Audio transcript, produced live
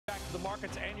the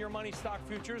markets and your money stock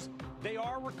futures, they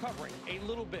are recovering a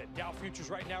little bit. Dow futures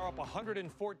right now are up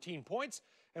 114 points.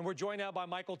 And we're joined now by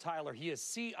Michael Tyler. He is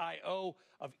CIO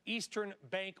of Eastern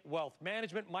Bank Wealth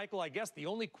Management. Michael, I guess the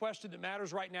only question that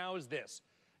matters right now is this.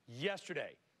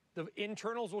 Yesterday, the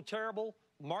internals were terrible.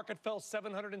 Market fell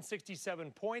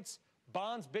 767 points.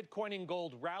 Bonds, Bitcoin, and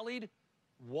gold rallied.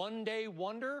 One-day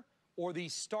wonder or the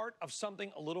start of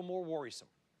something a little more worrisome?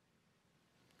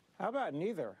 How about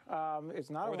neither? It's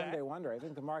not a one-day wonder. I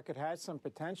think the market has some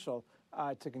potential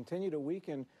to continue to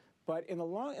weaken. But in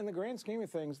the grand scheme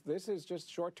of things, this is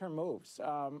just short-term moves.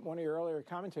 One of your earlier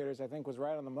commentators, I think, was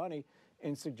right on the money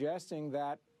in suggesting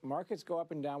that markets go up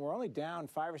and down. We're only down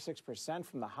 5 or 6%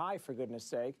 from the high, for goodness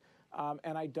sake.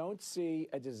 And I don't see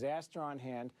a disaster on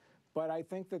hand. But I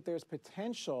think that there's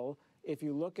potential, if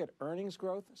you look at earnings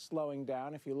growth slowing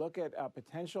down, if you look at a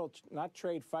potential, not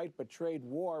trade fight, but trade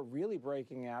war really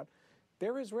breaking out,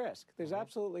 there is risk. There's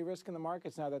absolutely risk in the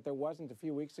markets now that there wasn't a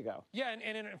few weeks ago. Yeah,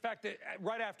 and in fact,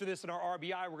 right after this in our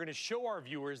RBI, we're going to show our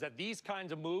viewers that these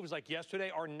kinds of moves like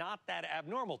yesterday are not that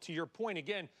abnormal. To your point,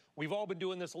 again, we've all been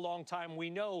doing this a long time. We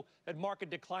know that market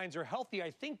declines are healthy.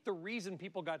 I think the reason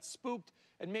people got spooked,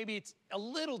 and maybe it's a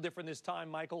little different this time,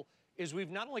 Michael, is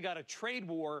we've not only got a trade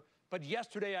war, but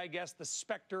yesterday, I guess, the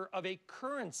specter of a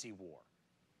currency war.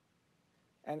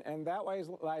 And that way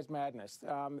lies madness.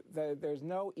 There's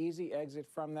no easy exit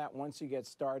from that once you get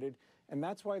started. And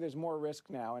that's why there's more risk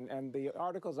now. And the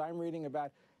articles I'm reading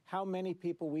about how many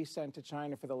people we sent to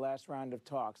China for the last round of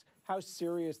talks, how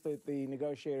serious the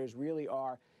negotiators really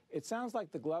are. It sounds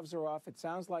like the gloves are off. It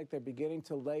sounds like they're beginning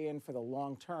to lay in for the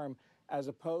long term as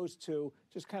opposed to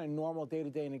just kind of normal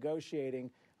day-to-day negotiating.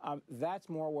 That's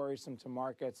more worrisome to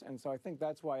markets. And so I think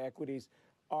that's why equities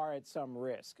are at some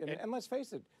risk. And let's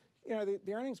face it, you know,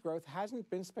 the earnings growth hasn't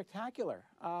been spectacular.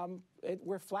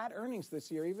 We're flat earnings this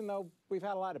year, even though we've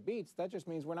had a lot of beats. That just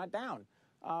means we're not down.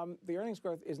 The earnings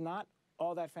growth is not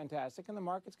all that fantastic, and the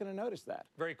market's going to notice that.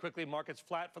 Very quickly, market's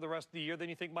flat for the rest of the year, then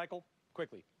you think, Michael?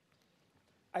 Quickly.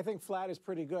 I think flat is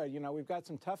pretty good. You know, we've got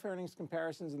some tough earnings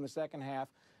comparisons in the second half.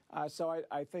 So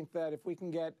I think that if we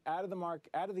can get out of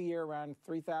the year around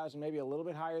 3,000, maybe a little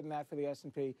bit higher than that for the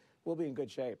S&P, we'll be in good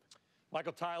shape.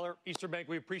 Michael Tyler, Eastern Bank,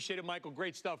 we appreciate it. Michael,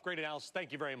 great stuff, great analysis.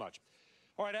 Thank you very much.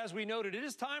 All right, as we noted, it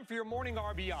is time for your morning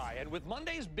RBI. And with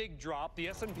Monday's big drop, the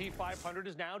S&P 500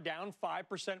 is now down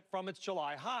 5% from its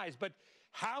July highs. But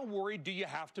how worried do you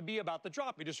have to be about the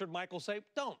drop? You just heard Michael say,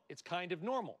 don't. It's kind of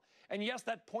normal. And yes,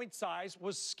 that point size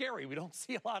was scary. We don't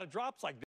see a lot of drops like this.